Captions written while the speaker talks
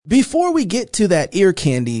Before we get to that ear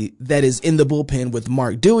candy that is in the bullpen with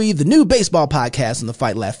Mark Dewey, the new baseball podcast on the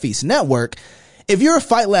Fight Laugh Feast Network, if you're a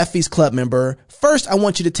Fight Laugh Feast Club member, first I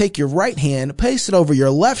want you to take your right hand, place it over your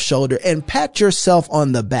left shoulder, and pat yourself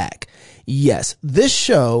on the back. Yes, this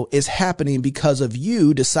show is happening because of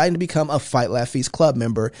you deciding to become a Fight Laugh Feast Club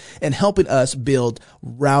member and helping us build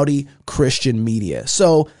rowdy Christian media.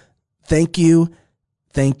 So thank you,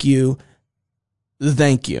 thank you,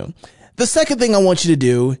 thank you. The second thing I want you to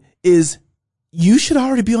do is you should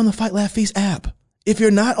already be on the Fight Laugh Feast app. If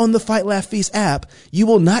you're not on the Fight Laugh Feast app, you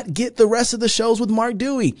will not get the rest of the shows with Mark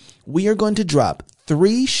Dewey. We are going to drop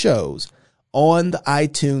 3 shows on the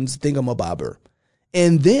iTunes thingamabobber.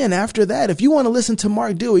 And then after that, if you want to listen to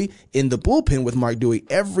Mark Dewey in the bullpen with Mark Dewey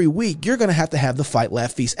every week, you're going to have the Fight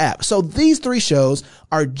Laugh Feast app. So these 3 shows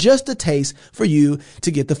are just a taste for you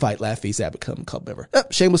to get the Fight Laugh Feast app, become a club member.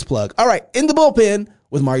 Shameless plug. All right, in the bullpen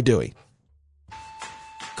with Mark Dewey.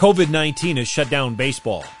 COVID-19 has shut down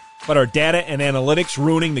baseball, but are data and analytics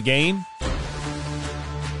ruining the game?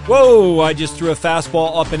 Whoa, I just threw a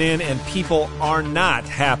fastball up and in, and people are not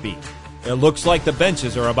happy. It looks like the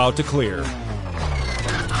benches are about to clear. Let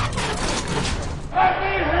me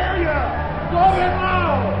hear you! Slow it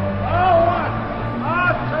low! A1,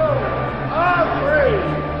 A2, A3.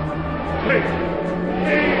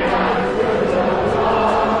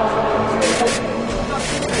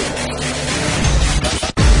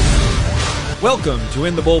 Welcome to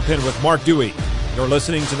In the Bullpen with Mark Dewey. You're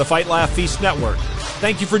listening to the Fight Laugh Feast Network.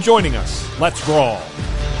 Thank you for joining us. Let's brawl.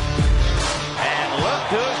 And look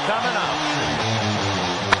who's coming up.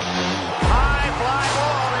 High fly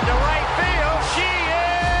ball into right field. She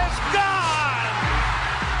is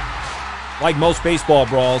gone! Like most baseball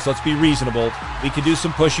brawls, let's be reasonable. We can do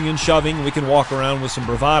some pushing and shoving. We can walk around with some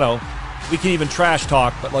bravado. We can even trash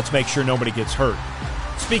talk, but let's make sure nobody gets hurt.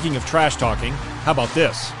 Speaking of trash talking, how about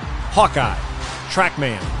this? Hawkeye,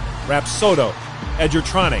 Trackman, Rapsodo,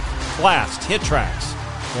 Edgertronic, Blast, Hit Tracks,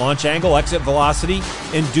 Launch Angle, Exit Velocity,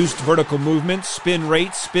 Induced Vertical Movement, Spin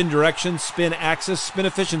Rate, Spin Direction, Spin Axis, Spin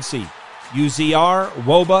Efficiency, UZR,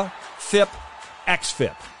 WOBA, FIP,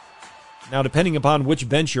 XFIP. Now, depending upon which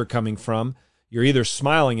bench you're coming from, you're either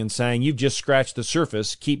smiling and saying, you've just scratched the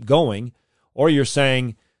surface, keep going, or you're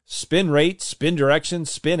saying, Spin Rate, Spin Direction,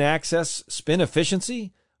 Spin Axis, Spin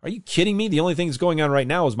Efficiency? Are you kidding me? The only thing that's going on right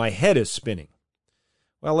now is my head is spinning.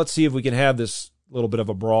 Well, let's see if we can have this little bit of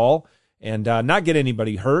a brawl and not get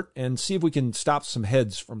anybody hurt and see if we can stop some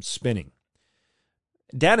heads from spinning.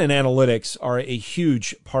 Data and analytics are a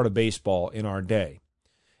huge part of baseball in our day.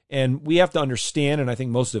 And we have to understand, and I think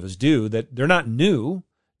most of us do, that they're not new.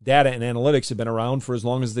 Data and analytics have been around for as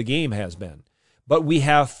long as the game has been. But we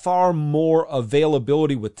have far more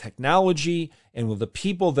availability with technology and with the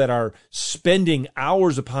people that are spending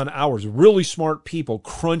hours upon hours, really smart people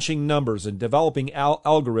crunching numbers and developing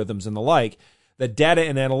algorithms and the like, that data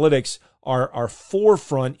and analytics are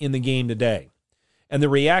forefront in the game today. And the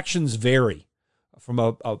reactions vary from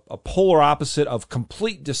a polar opposite of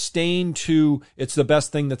complete disdain to it's the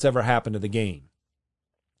best thing that's ever happened to the game.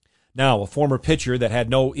 Now, a former pitcher that had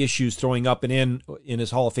no issues throwing up and in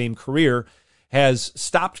his Hall of Fame career has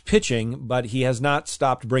stopped pitching, but he has not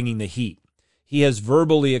stopped bringing the heat. He has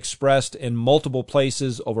verbally expressed in multiple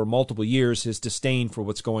places over multiple years his disdain for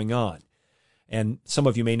what's going on. And some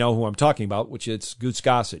of you may know who I'm talking about, which is Goose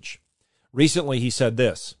Gossage. Recently, he said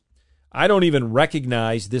this: I don't even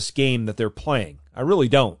recognize this game that they're playing. I really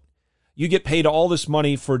don't. You get paid all this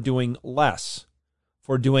money for doing less,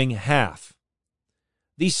 for doing half.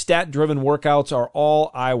 These stat-driven workouts are all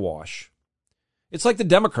eyewash. It's like the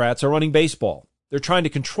Democrats are running baseball. They're trying to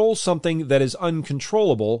control something that is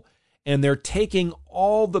uncontrollable, and they're taking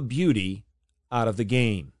all the beauty out of the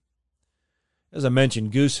game. As I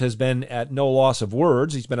mentioned, Goose has been at no loss of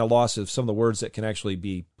words. He's been at a loss of some of the words that can actually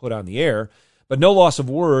be put on the air, but no loss of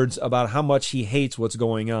words about how much he hates what's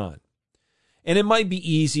going on. And it might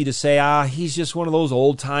be easy to say, he's just one of those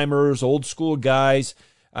old-timers, old-school guys.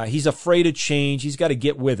 He's afraid of change. He's got to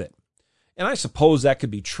get with it. And I suppose that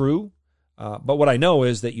could be true. But what I know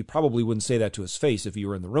is that you probably wouldn't say that to his face if you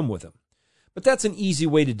were in the room with him. But that's an easy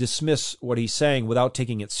way to dismiss what he's saying without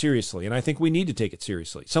taking it seriously. And I think we need to take it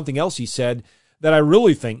seriously. Something else he said that I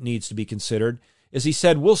really think needs to be considered is he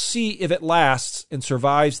said, we'll see if it lasts and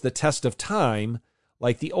survives the test of time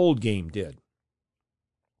like the old game did.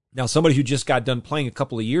 Now, somebody who just got done playing a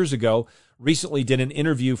couple of years ago recently did an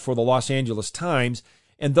interview for the Los Angeles Times,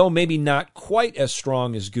 and though maybe not quite as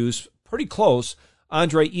strong as Goose, pretty close,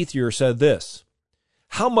 Andre Ethier said this: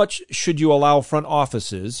 how much should you allow front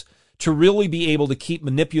offices to really be able to keep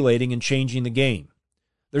manipulating and changing the game?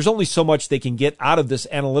 There's only so much they can get out of this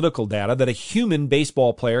analytical data that a human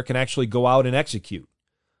baseball player can actually go out and execute.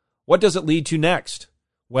 What does it lead to next?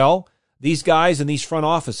 Well, these guys in these front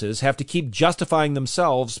offices have to keep justifying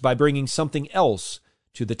themselves by bringing something else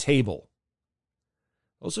to the table.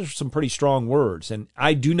 Those are some pretty strong words, and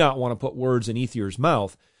I do not want to put words in Ethier's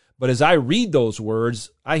mouth, but as I read those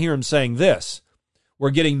words, I hear him saying this: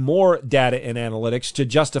 we're getting more data and analytics to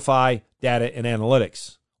justify data and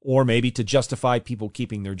analytics, or maybe to justify people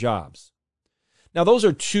keeping their jobs. Now, those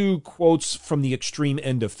are two quotes from the extreme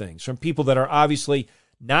end of things, from people that are obviously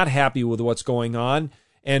not happy with what's going on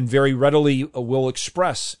and very readily will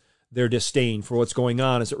express their disdain for what's going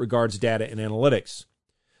on as it regards data and analytics.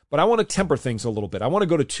 But I want to temper things a little bit. I want to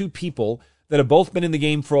go to two people that have both been in the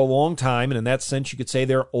game for a long time, and in that sense, you could say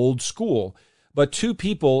they're old school, but two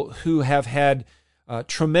people who have had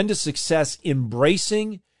tremendous success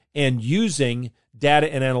embracing and using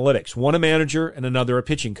data and analytics. One a manager and another a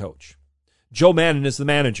pitching coach. Joe Maddon is the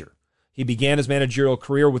manager. He began his managerial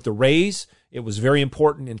career with the Rays. It was very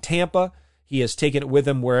important in Tampa. He has taken it with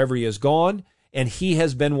him wherever he has gone, and he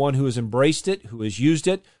has been one who has embraced it, who has used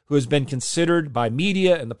it, who has been considered by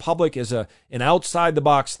media and the public as an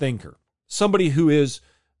outside-the-box thinker, somebody who is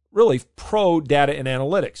really pro-data and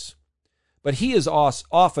analytics. But he has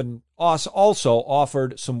also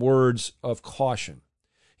offered some words of caution.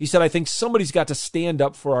 He said, I think somebody's got to stand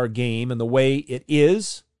up for our game and the way it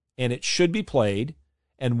is and it should be played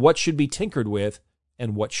and what should be tinkered with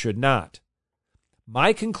and what should not.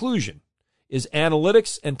 My conclusion is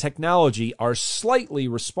analytics and technology are slightly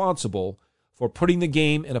responsible for putting the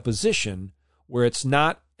game in a position where it's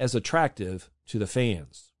not as attractive to the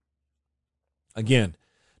fans. Again,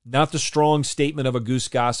 not the strong statement of a Goose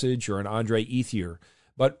Gossage or an Andre Ethier,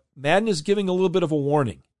 but Maddon is giving a little bit of a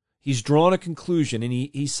warning. He's drawn a conclusion, and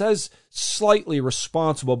he says slightly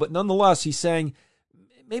responsible, but nonetheless he's saying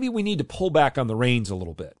maybe we need to pull back on the reins a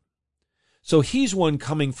little bit. So he's one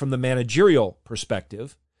coming from the managerial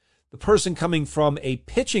perspective. The person coming from a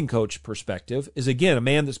pitching coach perspective is, again, a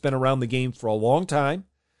man that's been around the game for a long time,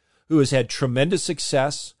 who has had tremendous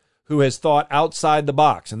success, who has thought outside the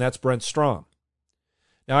box, and that's Brent Strom.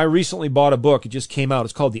 Now, I recently bought a book. It just came out.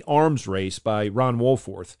 It's called The Arms Race by Ron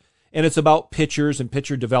Wohlforth, and it's about pitchers and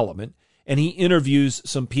pitcher development, and he interviews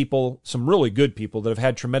some people, some really good people that have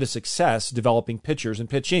had tremendous success developing pitchers and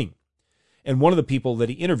pitching. And one of the people that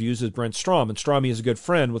he interviews is Brent Strom, and Stromy is a good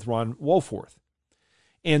friend with Ron Wohlforth.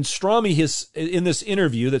 And Stromy, in this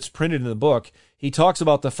interview that's printed in the book, he talks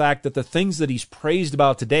about the fact that the things that he's praised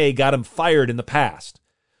about today got him fired in the past.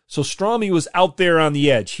 So Stromy was out there on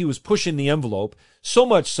the edge. He was pushing the envelope, so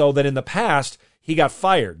much so that in the past, he got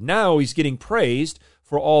fired. Now he's getting praised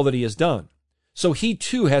for all that he has done. So he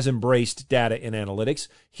too has embraced data and analytics.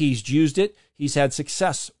 He's used it. He's had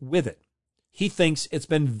success with it. He thinks it's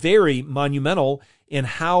been very monumental in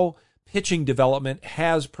how pitching development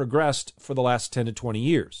has progressed for the last 10 to 20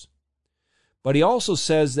 years. But he also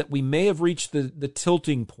says that we may have reached the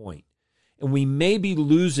tilting point, and we may be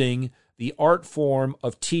losing the art form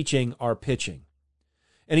of teaching our pitching.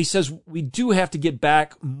 And he says we do have to get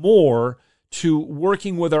back more to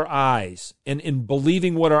working with our eyes and in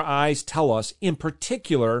believing what our eyes tell us, in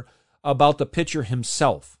particular about the pitcher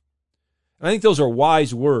himself. And I think those are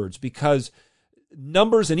wise words, because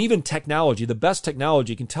numbers and even technology, the best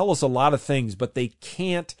technology, can tell us a lot of things, but they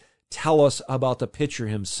can't tell us about the pitcher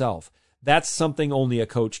himself. That's something only a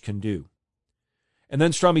coach can do. And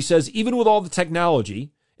then Stromy says, even with all the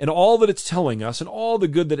technology and all that it's telling us and all the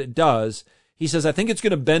good that it does, he says, I think it's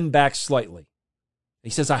going to bend back slightly. He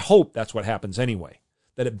says, I hope that's what happens anyway,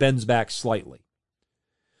 that it bends back slightly.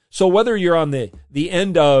 So whether you're on the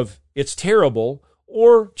end of it's terrible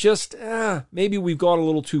or just maybe we've gone a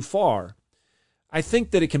little too far, I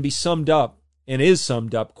think that it can be summed up, and is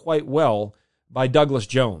summed up quite well, by Douglas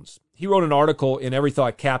Jones. He wrote an article in Every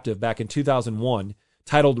Thought Captive back in 2001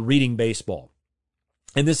 titled Reading Baseball.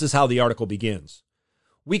 And this is how the article begins.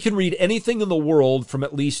 We can read anything in the world from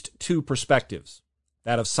at least two perspectives,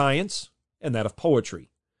 that of science and that of poetry.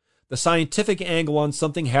 The scientific angle on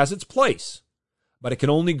something has its place, but it can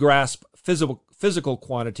only grasp physical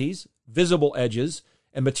quantities, visible edges,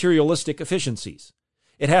 and materialistic efficiencies.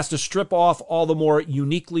 It has to strip off all the more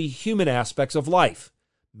uniquely human aspects of life,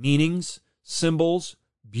 meanings, symbols,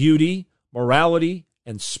 beauty, morality,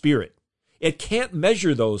 and spirit. It can't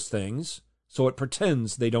measure those things, so it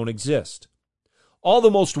pretends they don't exist. All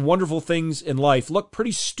the most wonderful things in life look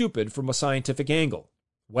pretty stupid from a scientific angle.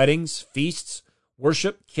 Weddings, feasts,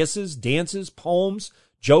 worship, kisses, dances, poems,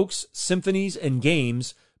 jokes, symphonies, and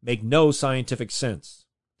games make no scientific sense.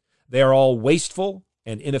 They are all wasteful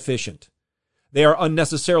and inefficient. They are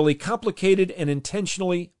unnecessarily complicated and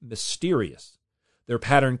intentionally mysterious. Their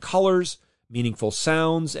patterned colors, meaningful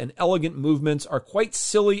sounds, and elegant movements are quite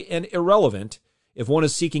silly and irrelevant if one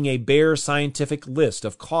is seeking a bare scientific list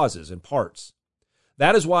of causes and parts.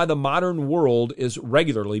 That is why the modern world is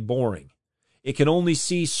regularly boring. It can only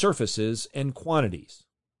see surfaces and quantities.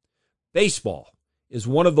 Baseball is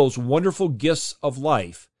one of those wonderful gifts of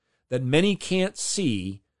life that many can't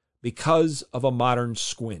see because of a modern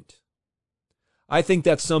squint. I think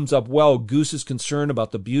that sums up well Goose's concern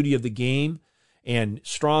about the beauty of the game, and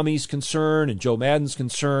Strami's concern and Joe Madden's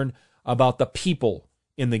concern about the people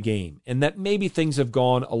in the game, and that maybe things have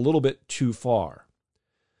gone a little bit too far.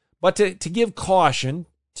 But to give caution,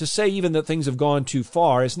 to say even that things have gone too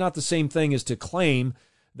far is not the same thing as to claim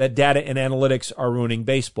that data and analytics are ruining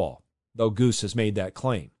baseball, though Goose has made that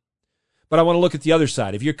claim. But I want to look at the other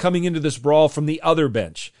side. If you're coming into this brawl from the other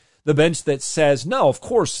bench, the bench that says, no, of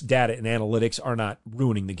course data and analytics are not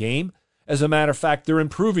ruining the game. As a matter of fact, they're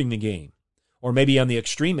improving the game. Or maybe on the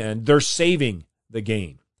extreme end, they're saving the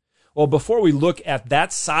game. Well, before we look at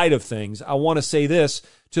that side of things, I want to say this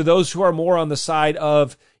to those who are more on the side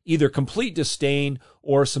of either complete disdain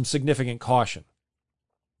or some significant caution.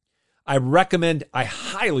 I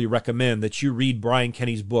highly recommend that you read Brian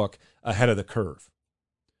Kenny's book, Ahead of the Curve.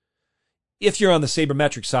 If you're on the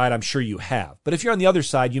sabermetric side, I'm sure you have. But if you're on the other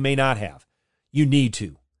side, you may not have. You need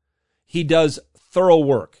to. He does thorough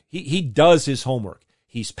work. He does his homework.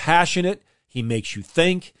 He's passionate. He makes you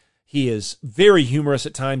think. He is very humorous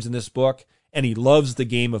at times in this book, and he loves the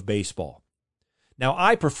game of baseball. Now,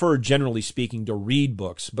 I prefer, generally speaking, to read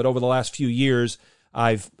books, but over the last few years,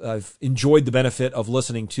 I've enjoyed the benefit of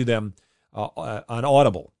listening to them on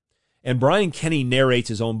Audible. And Brian Kenny narrates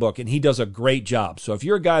his own book, and he does a great job. So if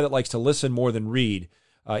you're a guy that likes to listen more than read,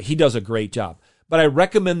 he does a great job. But I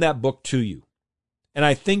recommend that book to you. And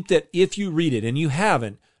I think that if you read it and you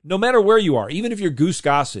haven't, no matter where you are, even if you're Goose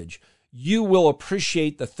Gossage, you will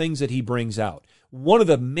appreciate the things that he brings out. One of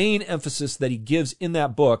the main emphasis that he gives in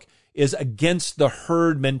that book is against the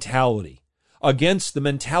herd mentality, against the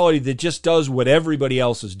mentality that just does what everybody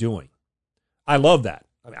else is doing. I love that.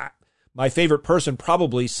 My favorite person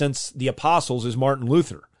probably since the apostles is Martin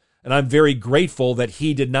Luther, and I'm very grateful that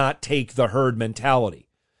he did not take the herd mentality.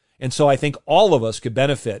 And so I think all of us could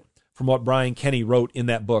benefit from what Brian Kenny wrote in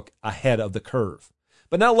that book, Ahead of the Curve.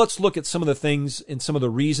 But now let's look at some of the things and some of the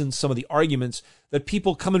reasons, some of the arguments that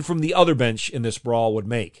people coming from the other bench in this brawl would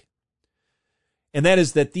make. And that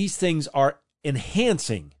is that these things are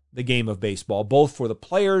enhancing the game of baseball, both for the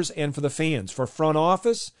players and for the fans, for front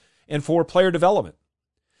office and for player development.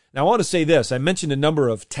 Now, I want to say this. I mentioned a number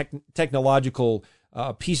of technological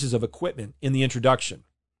pieces of equipment in the introduction.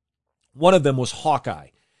 One of them was Hawkeye.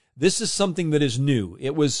 This is something that is new.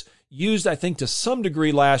 It was used, I think, to some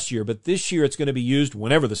degree last year, but this year it's going to be used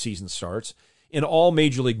whenever the season starts in all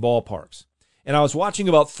major league ballparks. And I was watching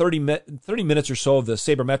about 30 minutes or so of the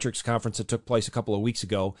Sabermetrics conference that took place a couple of weeks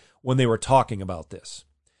ago when they were talking about this.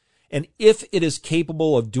 And if it is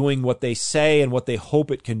capable of doing what they say and what they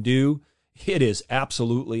hope it can do, it is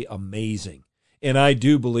absolutely amazing. And I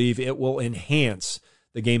do believe it will enhance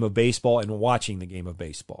the game of baseball and watching the game of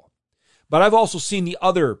baseball. But I've also seen the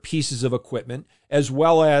other pieces of equipment, as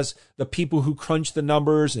well as the people who crunch the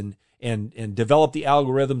numbers and develop the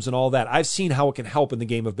algorithms and all that. I've seen how it can help in the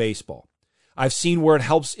game of baseball. I've seen where it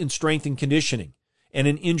helps in strength and conditioning and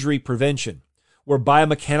in injury prevention, where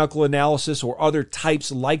biomechanical analysis or other types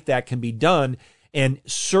like that can be done, and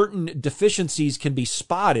certain deficiencies can be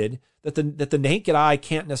spotted that the naked eye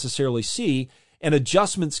can't necessarily see, and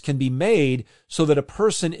adjustments can be made so that a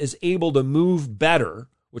person is able to move better,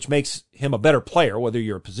 which makes him a better player, whether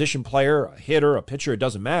you're a position player, a hitter, a pitcher, it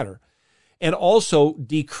doesn't matter, and also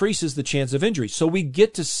decreases the chance of injury. So we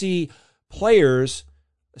get to see players,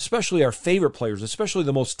 especially our favorite players, especially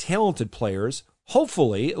the most talented players,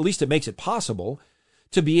 hopefully, at least it makes it possible,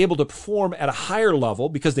 to be able to perform at a higher level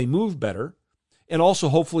because they move better, and also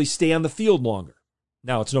hopefully stay on the field longer.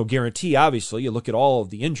 Now, it's no guarantee, obviously. You look at all of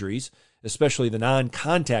the injuries, especially the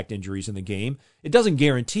non-contact injuries in the game. It doesn't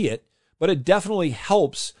guarantee it, but it definitely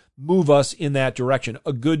helps move us in that direction,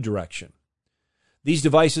 a good direction. These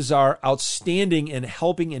devices are outstanding in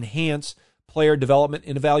helping enhance player development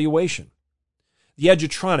and evaluation. The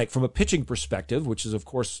Edgertronic, from a pitching perspective, which is, of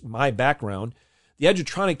course, my background, the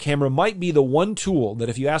Edgertronic camera might be the one tool that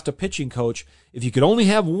if you asked a pitching coach, if you could only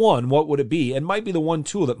have one, what would it be? It might be the one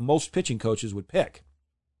tool that most pitching coaches would pick.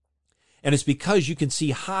 And it's because you can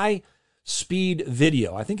see high-speed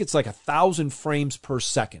video. I think it's like 1,000 frames per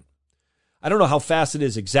second. I don't know how fast it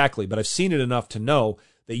is exactly, but I've seen it enough to know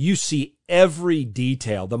that you see every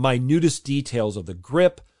detail, the minutest details of the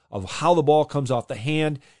grip, of how the ball comes off the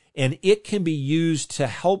hand, and it can be used to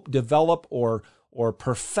help develop or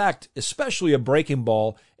perfect, especially a breaking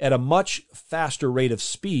ball, at a much faster rate of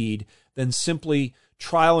speed than simply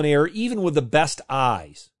trial and error, even with the best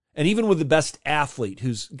eyes, and even with the best athlete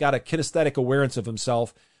who's got a kinesthetic awareness of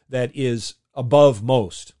himself that is above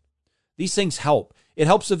most. These things help. It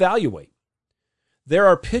helps evaluate. There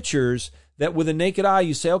are pitchers that with a naked eye,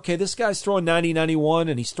 you say, okay, this guy's throwing 90-91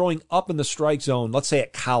 and he's throwing up in the strike zone, let's say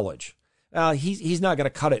at college. He's not going to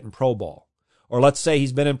cut it in pro ball. Or let's say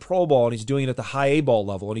he's been in pro ball and he's doing it at the high A ball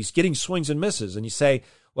level and he's getting swings and misses. And you say,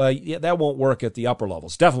 well, yeah, that won't work at the upper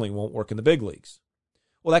levels. Definitely won't work in the big leagues.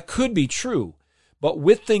 Well, that could be true. But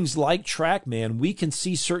with things like TrackMan, we can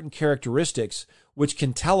see certain characteristics which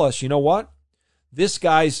can tell us, you know what? This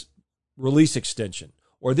guy's release extension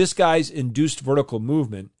or this guy's induced vertical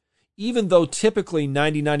movement, even though typically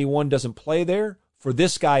 90-91 doesn't play there, for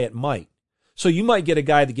this guy it might. So you might get a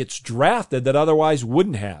guy that gets drafted that otherwise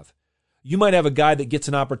wouldn't have. You might have a guy that gets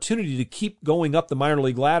an opportunity to keep going up the minor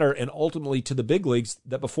league ladder and ultimately to the big leagues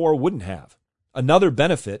that before wouldn't have. Another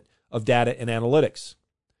benefit of data and analytics.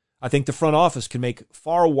 I think the front office can make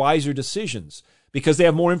far wiser decisions because they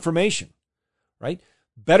have more information, right?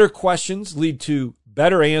 Better questions lead to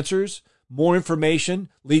better answers. More information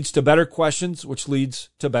leads to better questions, which leads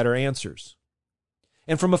to better answers.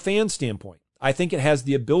 And from a fan standpoint, I think it has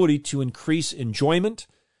the ability to increase enjoyment,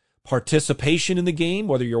 participation in the game,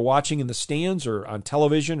 whether you're watching in the stands or on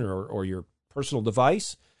television or your personal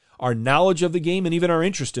device, our knowledge of the game, and even our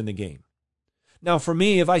interest in the game. Now, for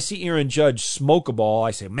me, if I see Aaron Judge smoke a ball,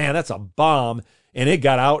 I say, man, that's a bomb, and it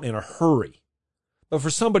got out in a hurry. But for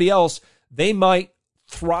somebody else, they might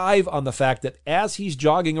thrive on the fact that as he's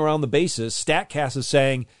jogging around the bases, StatCast is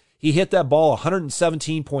saying he hit that ball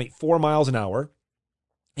 117.4 miles an hour.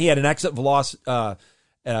 He had an exit velocity,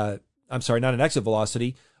 not an exit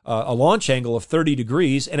velocity, a launch angle of 30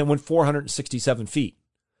 degrees, and it went 467 feet.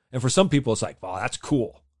 And for some people, it's like, wow, that's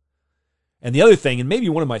cool. And the other thing, and maybe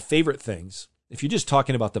one of my favorite things, if you're just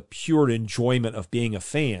talking about the pure enjoyment of being a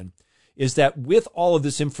fan, is that with all of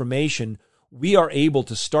this information, we are able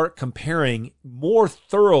to start comparing more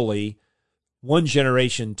thoroughly one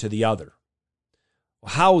generation to the other.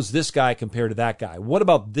 How is this guy compared to that guy? What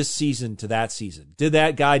about this season to that season? Did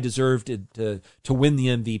that guy deserve to win the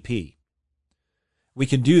MVP? We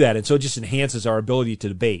can do that, and so it just enhances our ability to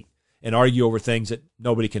debate and argue over things that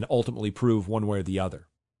nobody can ultimately prove one way or the other.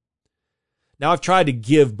 Now, I've tried to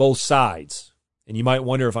give both sides, and you might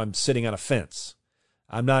wonder if I'm sitting on a fence.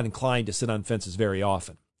 I'm not inclined to sit on fences very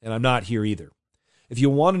often, and I'm not here either. If you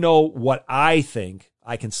want to know what I think,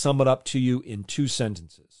 I can sum it up to you in 2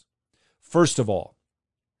 sentences. First of all,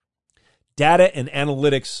 data and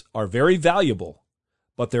analytics are very valuable,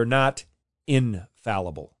 but they're not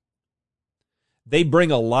infallible. They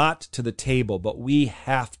bring a lot to the table, but we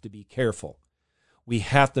have to be careful. We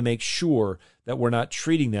have to make sure that we're not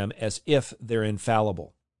treating them as if they're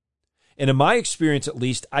infallible. And in my experience, at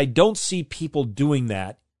least, I don't see people doing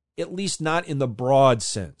that, at least not in the broad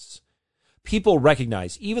sense. People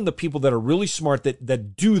recognize, even the people that are really smart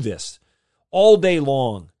that do this all day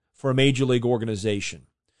long for a major league organization,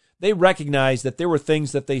 they recognize that there were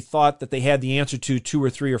things that they thought that they had the answer to 2 or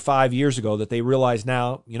 3 or 5 years ago that they realize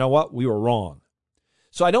now, you know what, we were wrong.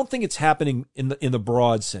 So I don't think it's happening in the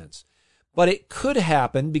broad sense. But it could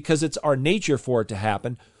happen because it's our nature for it to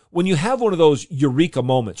happen when you have one of those eureka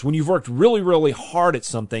moments, when you've worked really, really hard at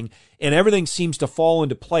something and everything seems to fall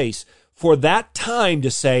into place, for that time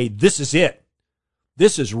to say, this is it.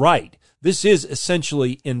 This is right. This is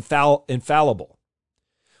essentially infallible.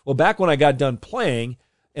 Well, back when I got done playing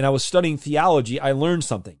and I was studying theology, I learned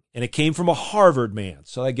something, and it came from a Harvard man.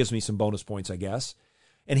 So that gives me some bonus points, I guess.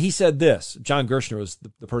 And he said this, John Gershner was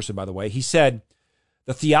the person, by the way. He said,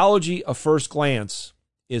 the theology of first glance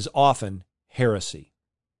is often heresy.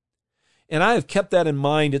 And I have kept that in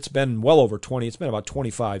mind. It's been about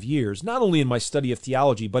 25 years, not only in my study of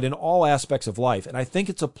theology, but in all aspects of life. And I think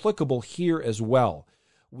it's applicable here as well.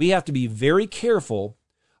 We have to be very careful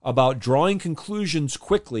about drawing conclusions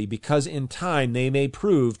quickly because in time they may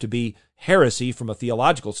prove to be heresy from a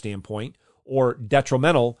theological standpoint or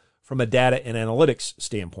detrimental from a data and analytics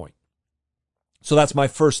standpoint. So that's my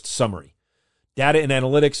first summary. Data and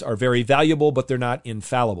analytics are very valuable, but they're not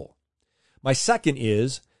infallible. My second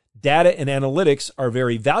is data and analytics are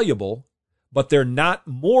very valuable, but they're not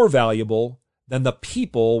more valuable than the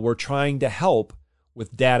people we're trying to help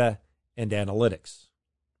with data and analytics.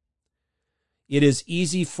 It is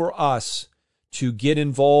easy for us to get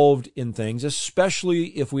involved in things,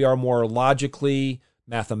 especially if we are more logically,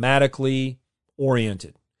 mathematically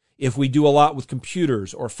oriented. If we do a lot with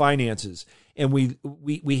computers or finances, and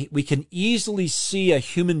we can easily see a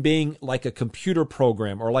human being like a computer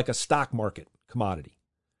program or like a stock market commodity.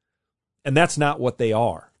 And that's not what they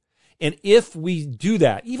are. And if we do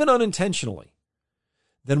that, even unintentionally,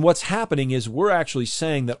 then what's happening is we're actually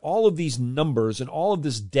saying that all of these numbers and all of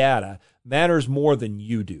this data matters more than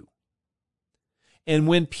you do. And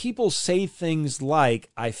when people say things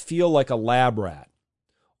like, I feel like a lab rat,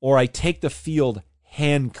 or I take the field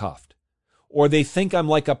handcuffed, or they think I'm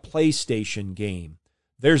like a PlayStation game,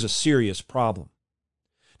 there's a serious problem.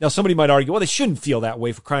 Now, somebody might argue, well, they shouldn't feel that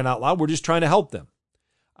way, for crying out loud. We're just trying to help them.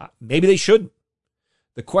 Maybe they shouldn't.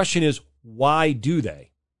 The question is, why do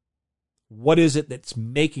they? What is it that's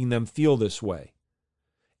making them feel this way?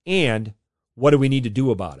 And what do we need to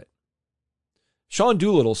do about it? Sean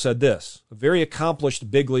Doolittle said this, a very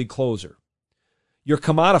accomplished big league closer. You're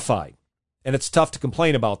commodified, and it's tough to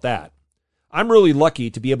complain about that. I'm really lucky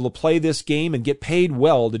to be able to play this game and get paid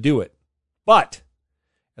well to do it. But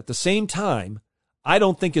at the same time, I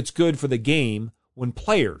don't think it's good for the game when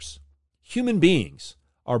players, human beings,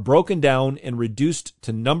 are broken down and reduced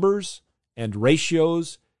to numbers and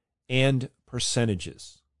ratios and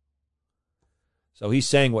percentages. So he's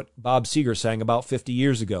saying what Bob Seger sang about 50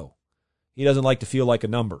 years ago. He doesn't like to feel like a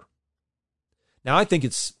number. Now, I think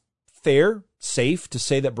it's fair, safe to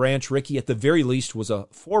say that Branch Rickey at the very least was a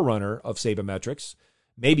forerunner of sabermetrics,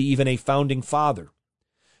 maybe even a founding father.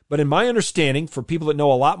 But in my understanding, for people that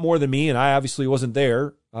know a lot more than me, and I obviously wasn't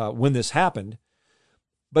there when this happened,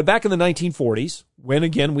 but back in the 1940s, when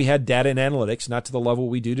again we had data and analytics, not to the level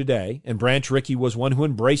we do today, and Branch Rickey was one who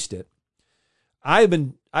embraced it,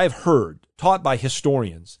 I've heard, taught by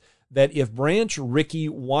historians, that if Branch Rickey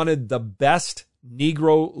wanted the best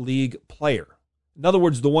Negro League player, in other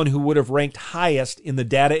words, the one who would have ranked highest in the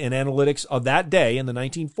data and analytics of that day in the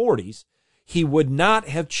 1940s, he would not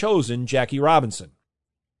have chosen Jackie Robinson.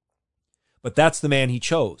 But that's the man he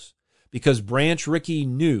chose, because Branch Rickey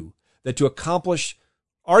knew that to accomplish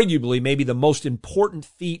arguably maybe the most important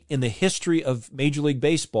feat in the history of Major League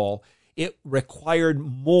Baseball, it required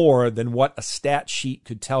more than what a stat sheet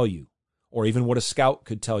could tell you, or even what a scout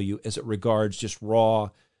could tell you as it regards just raw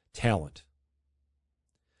talent.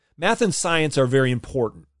 Math and science are very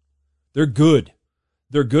important. They're good.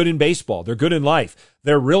 They're good in baseball. They're good in life.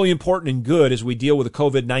 They're really important and good as we deal with the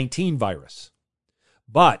COVID-19 virus.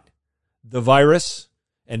 But the virus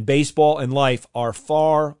and baseball and life are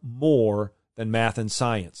far more than math and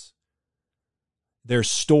science.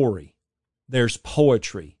 There's story. There's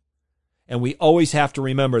poetry. And we always have to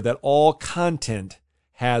remember that all content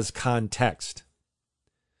has context.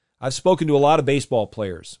 I've spoken to a lot of baseball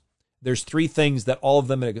players. There's three things that all of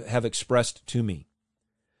them have expressed to me.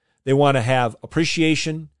 They want to have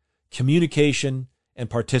appreciation, communication, and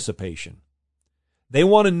participation. They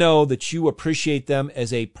want to know that you appreciate them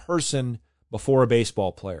as a person before a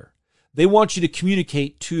baseball player. They want you to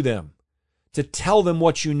communicate to them, to tell them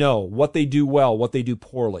what you know, what they do well, what they do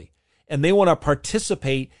poorly. And they want to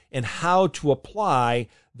participate in how to apply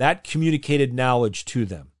that communicated knowledge to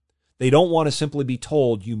them. They don't want to simply be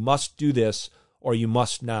told, you must do this or you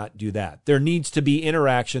must not do that. There needs to be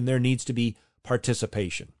interaction. There needs to be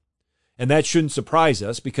participation. And that shouldn't surprise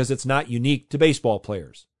us because it's not unique to baseball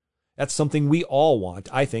players. That's something we all want,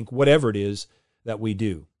 I think, whatever it is that we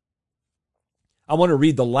do. I want to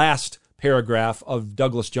read the last paragraph of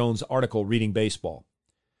Douglas Jones' article, Reading Baseball.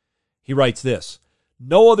 He writes this: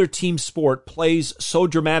 no other team sport plays so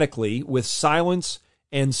dramatically with silence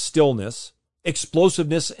and stillness,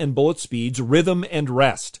 explosiveness and bullet speeds, rhythm and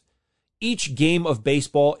rest. Each game of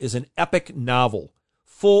baseball is an epic novel,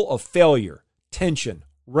 full of failure, tension,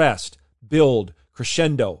 rest, build,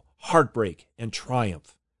 crescendo, heartbreak, and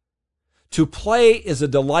triumph. To play is a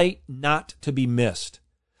delight not to be missed,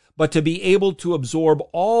 but to be able to absorb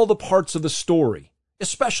all the parts of the story,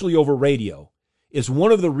 especially over radio, is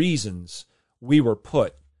one of the reasons we were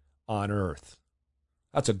put on earth.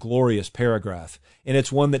 That's a glorious paragraph, and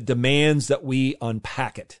it's one that demands that we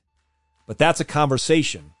unpack it. But that's a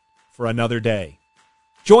conversation for another day.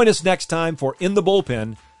 Join us next time for In the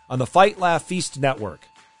Bullpen on the Fight, Laugh, Feast Network.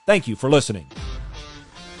 Thank you for listening.